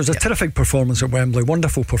Euros. I mean, it was a terrific performance at Wembley,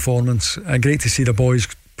 wonderful performance, great to see the boys,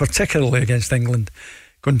 particularly against England,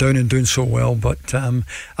 going down and doing so well. But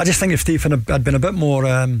I just think if Stephen had been a bit more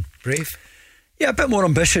brave, a bit more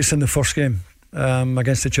ambitious in the first game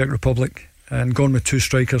against the Czech Republic and gone with 2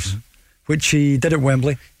 strikers, which he did at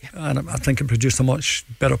Wembley, and I think it produced a much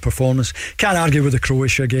better performance. Can't argue with the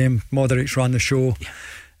Croatia game. Modric ran the show.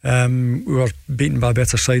 We were beaten by a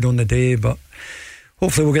better side on the day, but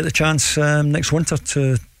hopefully we'll get the chance next winter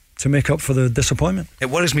to make up for the disappointment.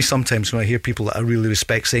 It worries me sometimes when I hear people that I really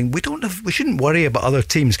respect saying we shouldn't worry about other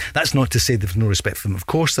teams. That's not to say there's no respect for them, of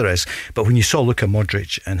course there is, but when you saw Luka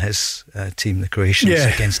Modric and his team, the Croatians,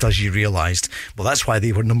 against us, you realised, well, that's why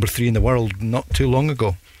they were number 3 in the world not too long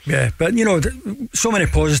ago. Yeah, but you know, so many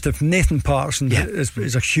positives. Nathan Patterson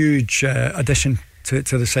is a huge addition to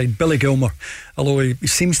the side. Billy Gilmour, although he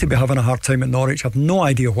seems to be having a hard time at Norwich, I've no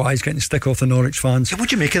idea why he's getting stick off the Norwich fans. What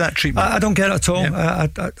do you make of that treatment? I don't get it at all. I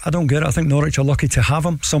don't get it. I think Norwich are lucky to have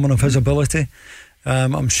him, someone of his ability.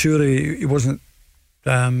 I'm sure he wasn't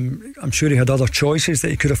I'm sure he had other choices that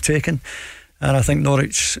he could have taken, and I think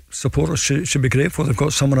Norwich supporters should be grateful they've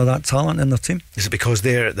got someone of that talent in their team. Is it because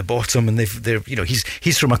they're at the bottom and they're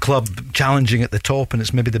he's from a club challenging at the top, and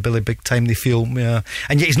it's maybe the Billy Big Time they feel, and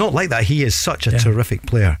yet he's not like that. He is such a terrific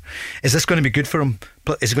player. Is this going to be good for him?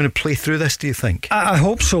 Is he going to play through this, do you think? I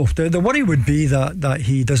hope so. The worry would be that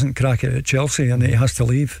he doesn't crack it at Chelsea and that he has to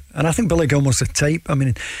leave, and I think Billy Gilmour's the type. I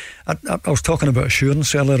mean, I was talking about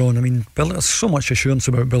assurance earlier on. I mean, there's so much assurance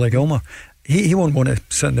about Billy Gilmour. He won't want to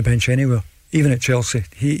sit on the bench anywhere, even at Chelsea.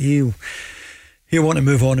 He'll want to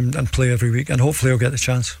move on and play every week, and hopefully he'll get the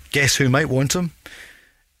chance. Guess who might want him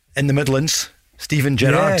in the Midlands? Steven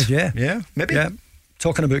Gerrard. Yeah, maybe. Yeah.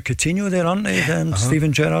 Talking about Coutinho there, aren't they?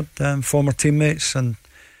 Steven Gerrard, former teammates, and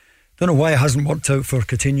don't know why it hasn't worked out for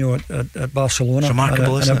Coutinho at Barcelona. It's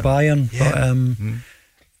remarkable, and at Bayern.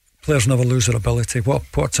 But players never lose their ability. What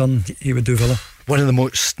a turn he would do Villa. One of the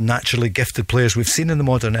most naturally gifted players we've seen in the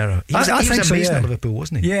modern era. He was amazing at Liverpool,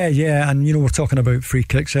 wasn't he? Yeah, and we're talking about free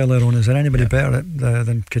kicks earlier on. Is there anybody better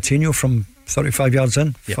than Coutinho from 35 yards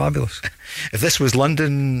in? Fabulous. If this was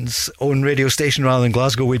London's own radio station rather than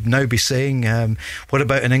Glasgow, we'd now be saying, what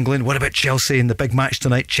about in England? What about Chelsea in the big match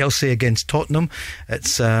tonight? Chelsea against Tottenham.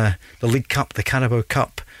 It's the League Cup, the Carabao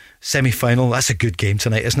Cup semi-final. That's a good game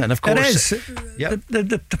tonight, isn't it? And of course, it is.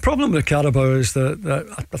 The problem with Carabao is that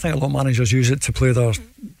I think a lot of managers use it to play their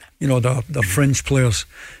fringe players,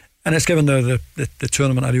 and it's given the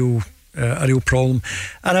tournament a real problem.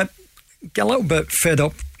 And I get a little bit fed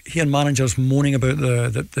up hearing managers moaning about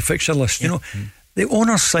the fixture list. The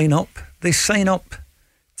owners sign up. They sign up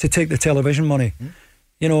to take the television money.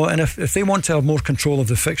 And if they want to have more control of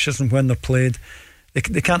the fixtures and when they're played,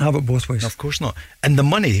 they can't have it both ways. No, of course not. And the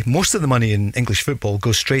money, most of the money in English football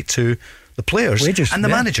goes straight to the players, wages, and the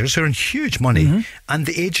managers who earn huge money, and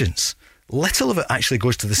the agents. Little of it actually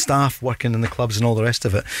goes to the staff working in the clubs and all the rest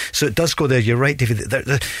of it. So it does go there. You're right, David.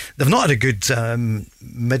 They've not had a good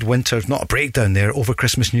midwinter, not a breakdown there over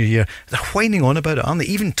Christmas, New Year. They're whining on about it, aren't they?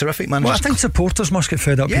 Even terrific managers. Well, I think supporters must get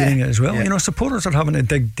fed up hearing it as well. Yeah. Supporters are having to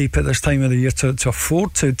dig deep at this time of the year to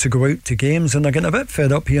afford to go out to games, and they're getting a bit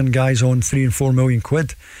fed up hearing guys on £3 and £4 million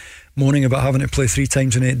moaning about having to play 3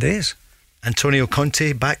 times in 8 days. Antonio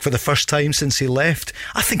Conte back for the first time since he left.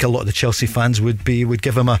 I think a lot of the Chelsea fans would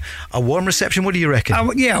give him a warm reception. What do you reckon? I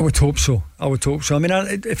would hope so. I mean,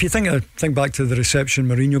 if you think back to the reception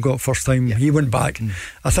Mourinho got first time he went back,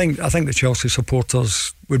 I think the Chelsea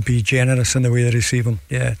supporters would be generous in the way they receive him.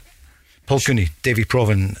 Yeah. Paul Cooney, Davie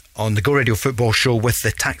Provan on the Go Radio Football Show with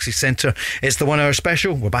the Taxi Centre. It's the 1 hour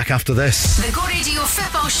special. We're back after this. The Go Radio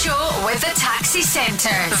Football Show with the Taxi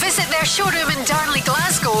Centre. Visit their showroom in Darnley,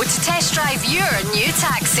 Glasgow to test drive your new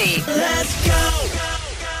taxi. Let's go!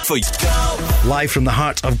 Live from the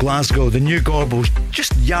heart of Glasgow, the new Gorbals,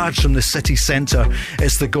 just yards from the city centre.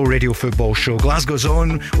 It's the Go Radio Football Show. Glasgow's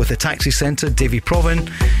on with the Taxi Centre, Davie Provan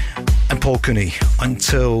and Paul Cooney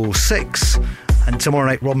until 6. And tomorrow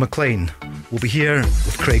night, Rob McLean will be here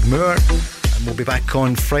with Craig Moore, and we'll be back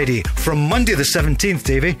on Friday. From Monday the 17th,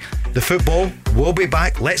 Davie, the football will be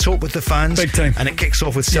back. Let's hope with the fans. Big time. And it kicks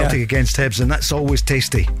off with Celtic against Hibs, and that's always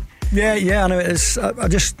tasty. Yeah, I know. I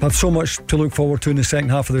just have so much to look forward to in the second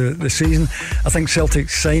half of the season. I think Celtic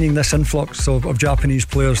signing this influx of Japanese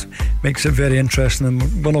players makes it very interesting, and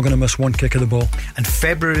we're not going to miss one kick of the ball. And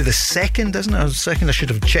February the 2nd, isn't it? I should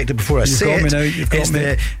have checked it before I say it. You've got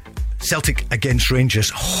me. Celtic against Rangers.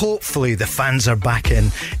 Hopefully the fans are back in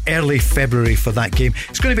early February for that game.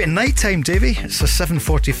 It's going to be at night time, Davie. It's a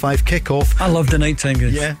 7:45 kick-off. I love the night time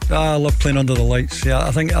games. Yeah, I love playing under the lights. Yeah, I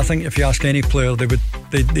think if you ask any player,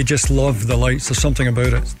 they just love the lights. There's something about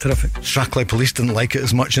it. It's terrific. Strathclyde Police didn't like it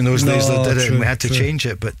as much in those days. They did it, and we had to change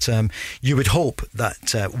it. But you would hope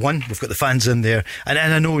that one, we've got the fans in there, and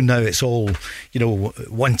I know now it's all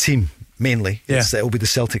one team. Mainly, it'll be the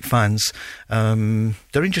Celtic fans. The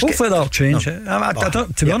Rangers. Hopefully that'll change.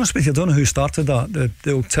 To be honest with you, I don't know who started that.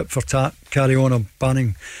 The old tip for tat, carry on of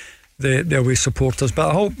banning the away supporters.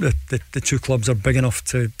 But I hope that the two clubs are big enough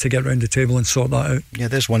to get round the table and sort that out. Yeah,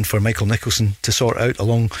 there's one for Michael Nicholson to sort out,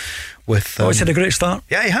 along with. He's had a great start.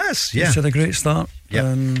 Yeah, he has. Yeah, he's had a great start.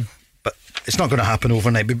 Yeah. But it's not going to happen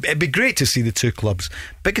overnight. It'd be great to see the two clubs,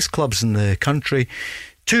 biggest clubs in the country.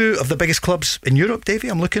 Two of the biggest clubs in Europe, Davie.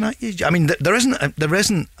 I'm looking at you. I mean, there isn't.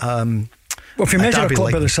 Well, if you measure a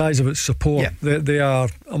club by the size of its support, they are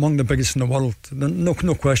among the biggest in the world.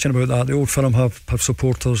 No question about that. The Old Firm have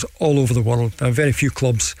supporters all over the world. Very few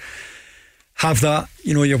clubs have that.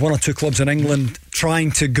 You have one or two clubs in England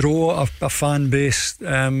trying to grow a fan base.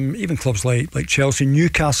 Even clubs like Chelsea,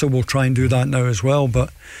 Newcastle will try and do that now as well.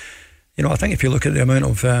 But I think if you look at the amount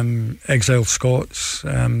of exiled Scots.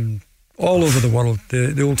 All over the world,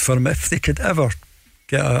 the Old Firm, if they could ever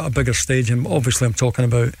get a bigger stadium, obviously I'm talking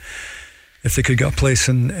about if they could get a place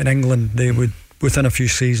in England, they would, within a few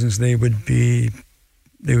seasons, they would be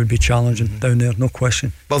challenging down there, no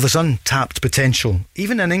question. Well, there's untapped potential.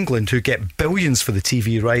 Even in England, who get billions for the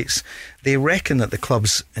TV rights, they reckon that the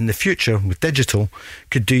clubs in the future, with digital,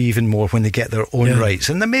 could do even more when they get their own rights.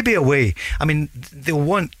 And there may be a way. I mean,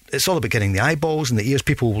 it's all about getting the eyeballs and the ears,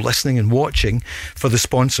 people listening and watching for the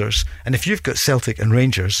sponsors. And if you've got Celtic and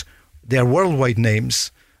Rangers, they are worldwide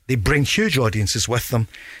names. They bring huge audiences with them.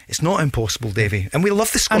 It's not impossible, Davie. And we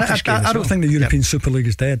love the Scottish game. I don't think the European Super League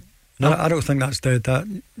is dead. No, I don't think that's dead.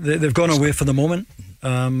 They've gone away for the moment.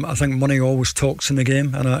 I think money always talks in the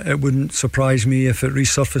game, and it wouldn't surprise me if it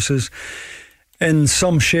resurfaces in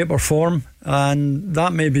some shape or form, and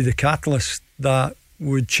that may be the catalyst that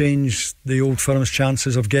would change the Old Firm's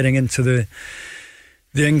chances of getting into the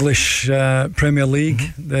English Premier League.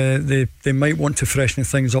 They might want to freshen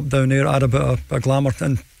things up down there, add a bit of glamour,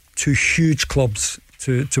 and two huge clubs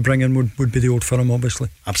to bring in would be the Old Firm, obviously.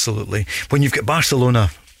 Absolutely. When you've got Barcelona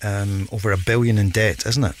over $1 billion in debt,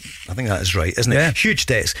 isn't it? I think that is right, isn't it? Huge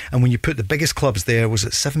debts. And when you put the biggest clubs there, was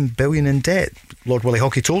it $7 billion in debt? Lord Willie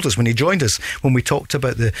Hockey told us when he joined us, when we talked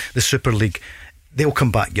about the Super League. They'll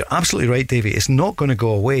come back. You're absolutely right, Davie. It's not going to go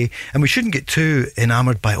away, and we shouldn't get too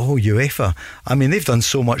enamoured by UEFA. I mean, they've done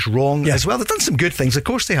so much wrong as well. They've done some good things, of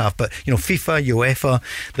course they have, but FIFA, UEFA,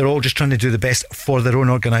 they're all just trying to do the best for their own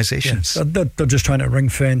organisations. They're just trying to ring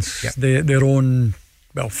fence their own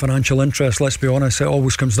financial interest. Let's be honest, it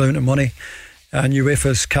always comes down to money, and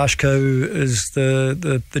UEFA's cash cow is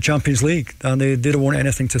the Champions League, and they don't want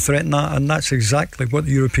anything to threaten that, and that's exactly what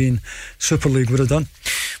the European Super League would have done.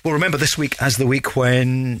 Well, remember this week as the week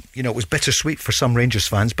when it was bittersweet for some Rangers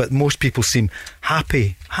fans, but most people seem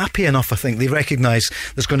happy enough. I think they recognise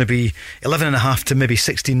there's going to be 11.5 to maybe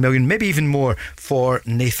 16 million, maybe even more for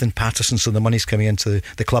Nathan Patterson, so the money's coming into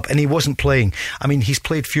the club, and he wasn't playing. I mean, he's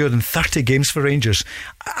played fewer than 30 games for Rangers.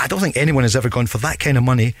 I don't think anyone has ever gone for that kind of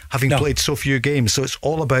money, having played so few games. So it's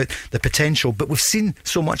all about the potential, but we've seen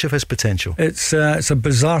so much of his potential. It's a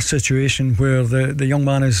bizarre situation where the young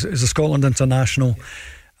man is a Scotland international,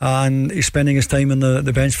 and he's spending his time on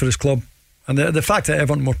the bench for his club. And the fact that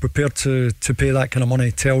Everton were prepared to pay that kind of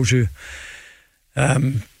money tells you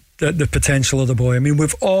the potential of the boy. I mean,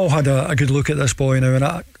 we've all had a good look at this boy now, and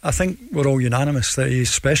I think we're all unanimous that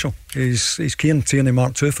he's special. He's Kieran Tierney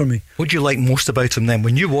Mark II for me. What do you like most about him then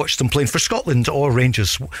when you watched him playing for Scotland or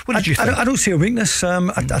Rangers? What did you think? I don't see a weakness.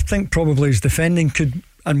 I think probably his defending could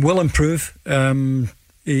and will improve.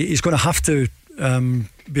 He's going to have to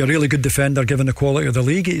be a really good defender given the quality of the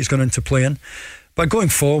league he's gone into playing. But going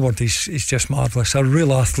forward, he's just marvellous. A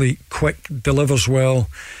real athlete, quick, delivers well,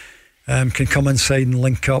 can come inside and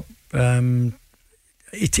link up.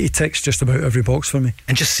 He ticks just about every box for me.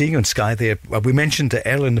 And just seeing on Sky there, we mentioned it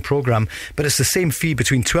earlier in the programme, but it's the same fee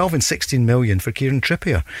between 12 and 16 million for Kieran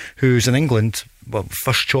Trippier, who's in England, well,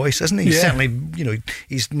 first choice, isn't he? Yeah. Certainly,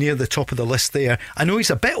 he's near the top of the list there. I know he's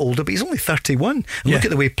a bit older, but he's only 31. And look at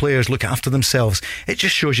the way players look after themselves. It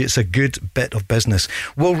just shows you it's a good bit of business.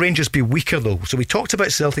 Will Rangers be weaker though? So we talked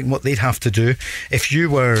about Celtic and what they'd have to do. If you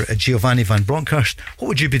were a Giovanni Van Bronckhorst, what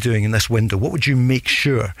would you be doing in this window? What would you make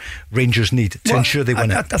sure Rangers need to ensure they win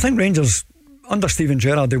it? I think Rangers, under Steven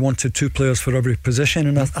Gerrard, they wanted 2 players for every position,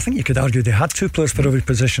 and I think you could argue they had 2 players for every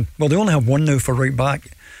position. Well, they only have 1 now for right back.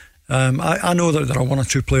 I know that there are 1 or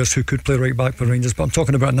 2 players who could play right back for Rangers, but I'm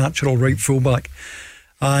talking about a natural right full back.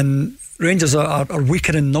 And Rangers are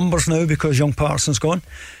weaker in numbers now because young Patterson's gone.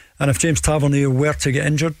 And if James Tavernier were to get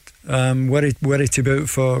injured, were to be out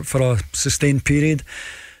for a sustained period,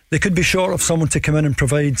 they could be short of someone to come in and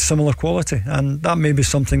provide similar quality. And that may be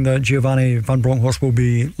something that Giovanni Van Bronckhorst will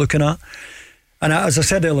be looking at. And as I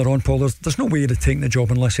said earlier on, Paul, there's no way to take the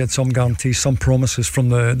job unless you had some guarantees, some promises from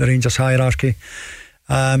the Rangers hierarchy.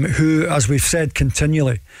 Who, as we've said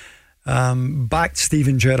continually, backed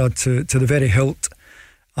Steven Gerrard to the very hilt,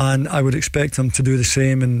 and I would expect him to do the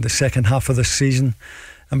same in the second half of this season.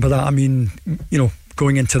 And by that I mean,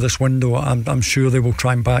 going into this window, I'm sure they will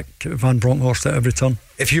try and back Van Bronckhorst at every turn.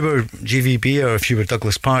 If you were GVB or if you were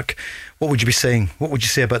Douglas Park, what would you be saying? What would you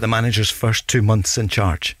say about the manager's first 2 months in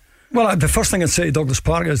charge? Well, the first thing I'd say to Douglas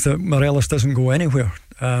Park is that Morelos doesn't go anywhere.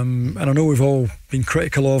 And I know we've all been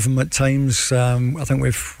critical of him at times. I think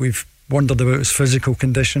we've wondered about his physical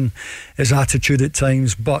condition, his attitude at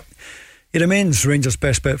times, but he remains Rangers'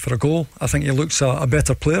 best bet for a goal. I think he looks a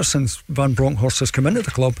better player since Van Bronckhorst has come into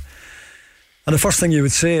the club. And the first thing you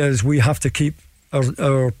would say is we have to keep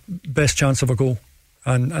our best chance of a goal,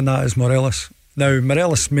 and that is Morelos. Now,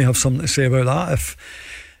 Morelos may have something to say about that.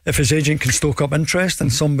 If his agent can stoke up interest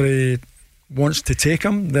and somebody wants to take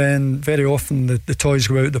him, then very often the toys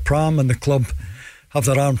go out the pram and the club have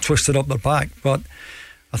their arm twisted up their back. But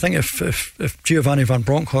I think if Giovanni Van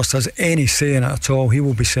Bronckhorst has any say in it at all, he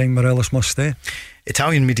will be saying Morelos must stay.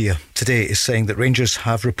 Italian media today is saying that Rangers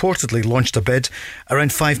have reportedly launched a bid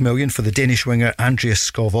around 5 million for the Danish winger Andreas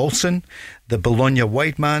Skov Olsen, the Bologna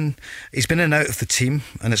wide man. He's been in and out of the team,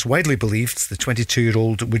 and it's widely believed the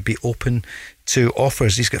 22-year-old would be open to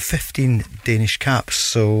offers. He's got 15 Danish caps,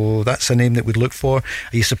 so that's a name that we'd look for.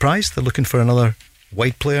 Are you surprised they're looking for another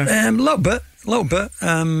wide player? A little bit.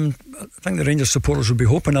 I think the Rangers supporters would be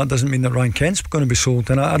hoping. That doesn't mean that Ryan Kent's going to be sold,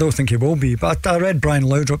 and I don't think he will be. But I read Brian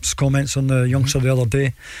Laudrup's comments on the youngster the other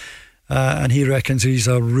day, and he reckons he's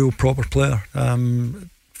a real proper player,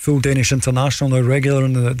 full Danish international now, regular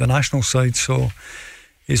in the national side. So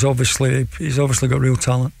he's obviously got real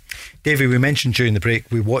talent. Davie, we mentioned during the break,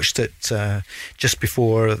 we watched it just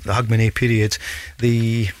before the Hugman A period,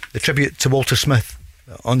 the tribute to Walter Smith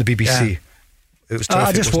on the BBC. Yeah. It was terrific,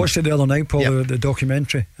 I just watched it the other night, Paul, the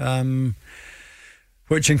documentary,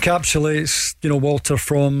 which encapsulates Walter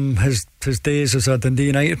from his days as a Dundee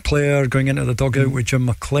United player, going into the dugout with Jim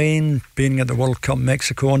McLean, being at the World Cup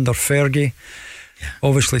Mexico under Fergie,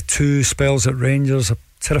 obviously 2 spells at Rangers, a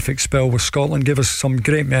terrific spell with Scotland, gave us some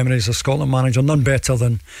great memories as Scotland manager, none better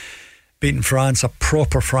than beating France, a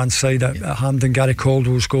proper France side at Hampden, Gary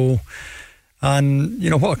Caldwell's goal, and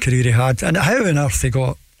what a career he had, and how on earth they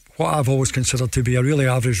got what I've always considered to be a really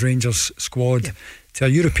average Rangers squad to a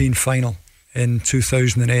European final in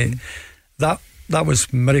 2008. That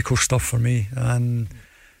was miracle stuff for me. And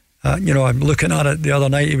I'm looking at it the other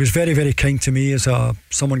night. He was very, very kind to me as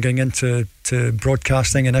someone getting into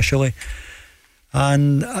broadcasting initially.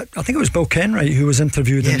 And I think it was Bill Kenwright who was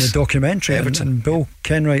interviewed in the documentary, and Bill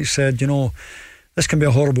Kenwright said, this can be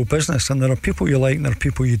a horrible business, and there are people you like and there are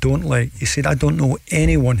people you don't like. He said, I don't know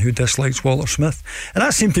anyone who dislikes Walter Smith, and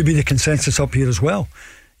that seemed to be the consensus up here as well.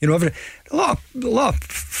 A lot of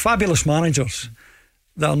fabulous managers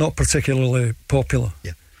that are not particularly popular,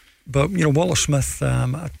 But Wallace Smith,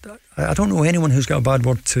 I don't know anyone who's got a bad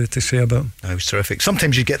word to say about him. It was terrific.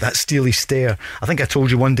 Sometimes you get that steely stare. I think I told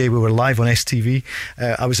you one day we were live on STV.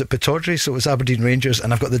 I was at Pittodrie, so it was Aberdeen Rangers,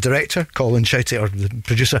 and I've got the director, Colin shouting, or the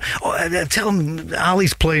producer, tell him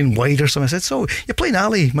Ali's playing wide or something. I said, so you're playing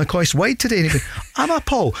Ali McCoist wide today? And he went, am I,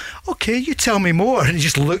 Paul? Okay, you tell me more. And he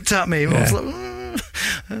just looked at me. I was like,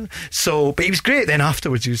 So, but he was great then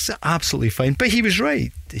afterwards. He was absolutely fine. But he was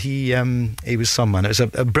right. He was some man. It was a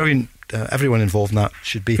brilliant. Everyone involved in that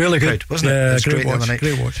should be really proud, good, wasn't it? Yeah, it was great watch.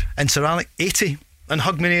 Great watch. And Sir Alec, 80. And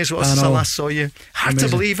hugged me as well since I last saw you. Hard to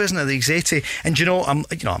believe, isn't it? That he's 80. And I'm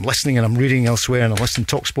listening and I'm reading elsewhere, and I'm listening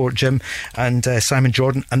to TalkSport, Jim and Simon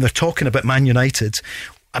Jordan, and they're talking about Man United.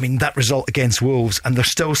 I mean, that result against Wolves, and they're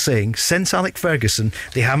still saying since Alec Ferguson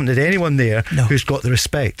they haven't had anyone there who's got the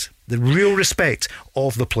respect, the real respect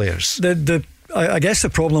of the players. I guess the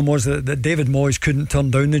problem was that David Moyes couldn't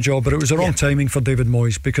turn down the job, but it was the wrong timing for David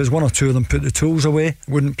Moyes, because one or two of them put the tools away,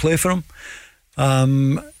 wouldn't play for him,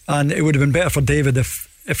 and it would have been better for David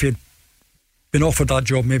if he'd been offered that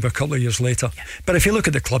job maybe a couple of years later. But if you look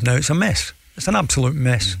at the club now, it's a mess. It's an absolute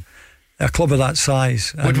mess. A club of that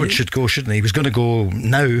size. Woodward should go, shouldn't he? He was going to go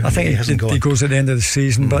now. I think he goes at the end of the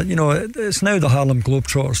season. But it's now the Harlem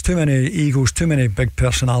Globetrotters. Too many egos, too many big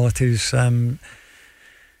personalities. And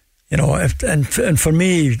for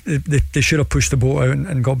me, they should have pushed the boat out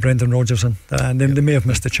and got Brendan Rodgers in. They may have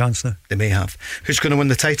missed the chance now. They may have. Who's going to win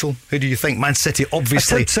the title? Who do you think? Man City,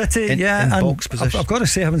 obviously. City, in box position. I've got to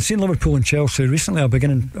say, having seen Liverpool and Chelsea recently, I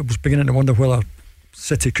was beginning to wonder whether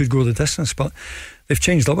City could go the distance, but they've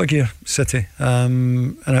changed up a gear, City.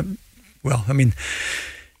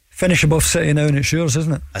 Finish above City now and it's yours,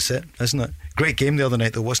 isn't it? That's it, isn't it? Great game the other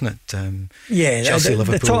night though, wasn't it? Chelsea,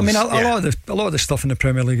 Liverpool. A lot of the stuff in the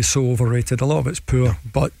Premier League is so overrated. A lot of it's poor,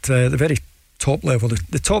 but the very top level,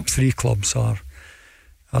 the top three clubs are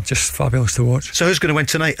just fabulous to watch. So who's going to win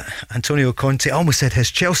tonight? Antonio Conte. I almost said his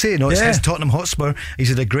Chelsea. No, it's his Tottenham Hotspur. He's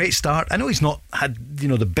had a great start. I know he's not had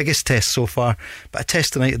the biggest test so far, but a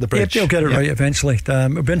test tonight at the Bridge. Yeah, he'll get it right eventually.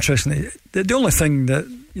 It'll be interesting. The only thing that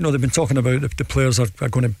they've been talking about, the players are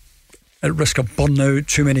going to at risk of burnout,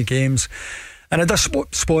 too many games, and it does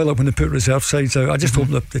spoil it when they put reserve sides out. I just hope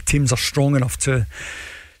that the teams are strong enough to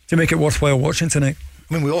make it worthwhile watching tonight.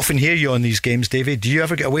 I mean, we often hear you on these games, Davie. Do you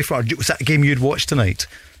ever get away from it? Was that a game you'd watch tonight?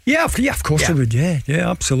 Yeah, of course I would. Yeah,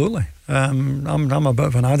 absolutely. I'm a bit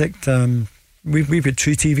of an addict. We've got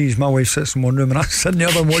two TVs. My wife sits in one room and I sit in the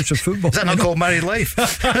other and watch the football. Is that not called married life?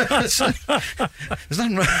 Is that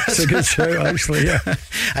right? It's a good show, actually. Yeah.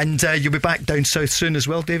 And you'll be back down south soon as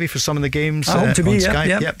well, Davie, for some of the games. I hope to be. On Sky.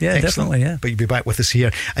 Yeah, definitely. Yeah. But you'll be back with us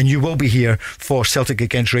here, and you will be here for Celtic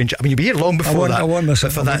against Rangers. I mean, you'll be here long before that. I won't miss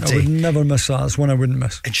it. For that day, I would never miss that. It's one I wouldn't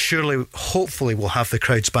miss. And surely, hopefully, we'll have the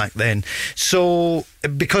crowds back then. So,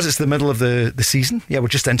 because it's the middle of the season, we're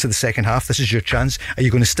just into the second half. This is your chance. Are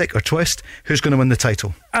you going to stick or twist? Who's going to win the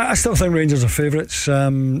title? I still think Rangers are favourites.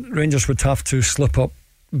 Rangers would have to slip up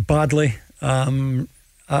badly.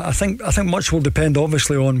 I think much will depend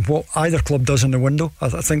obviously on what either club does in the window. I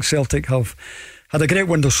think Celtic have had a great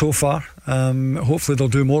window so far. Hopefully they'll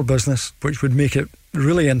do more business, which would make it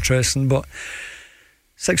really interesting. But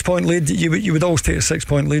 6 point lead, you would always take a 6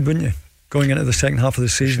 point lead, wouldn't you, going into the second half of the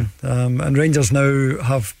season? And Rangers now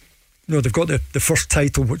have, they've got the first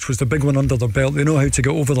title, which was the big one under their belt. They know how to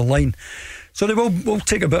get over the line. So they will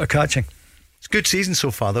take a bit of catching. It's a good season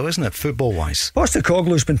so far though, isn't it, football wise?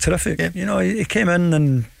 Postecoglou's been terrific. He came in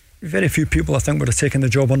and very few people I think would have taken the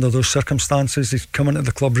job under those circumstances. He's come into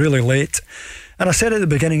the club really late, and I said at the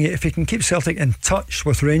beginning, if he can keep Celtic in touch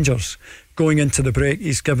with Rangers going into the break,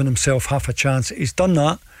 he's given himself half a chance. He's done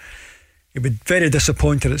that. He'd be very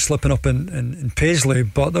disappointed at slipping up in Paisley,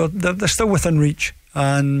 but they're still within reach.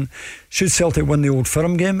 And should Celtic win the Old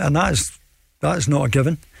Firm game, and that is not a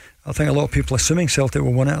given. I think a lot of people assuming Celtic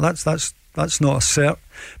will win it. That's not a cert.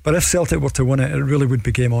 But if Celtic were to win it, it really would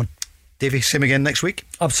be game on. Davie, same again next week?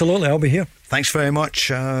 Absolutely, I'll be here. Thanks very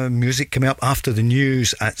much. Music coming up after the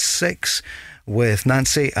news at 6 with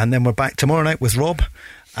Nancy, and then we're back tomorrow night with Rob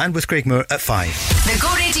and with Craig Moore at 5. The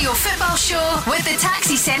Go Radio Football Show with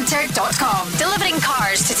thetaxicentre.com. Delivering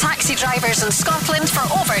cars to taxi drivers in Scotland for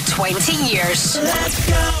over 20 years. Let's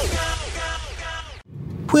go!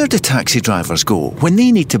 Where do taxi drivers go when they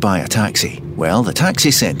need to buy a taxi? Well, the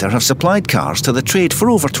Taxi Centre have supplied cars to the trade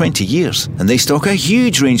for over 20 years, and they stock a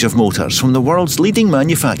huge range of motors from the world's leading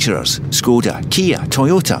manufacturers: Skoda, Kia,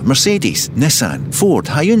 Toyota, Mercedes, Nissan, Ford,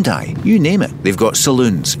 Hyundai, you name it. They've got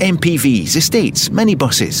saloons, MPVs, estates,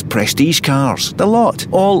 minibuses, prestige cars, the lot,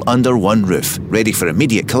 all under one roof, ready for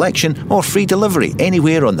immediate collection or free delivery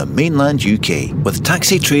anywhere on the mainland UK. With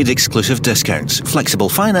Taxi Trade exclusive discounts, flexible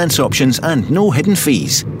finance options and no hidden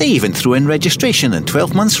fees. They even throw in registration and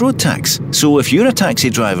 12 months road tax. So if you're a taxi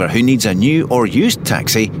driver who needs a new or used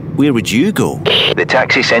taxi, where would you go?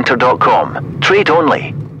 TheTaxiCentre.com. Trade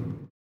only.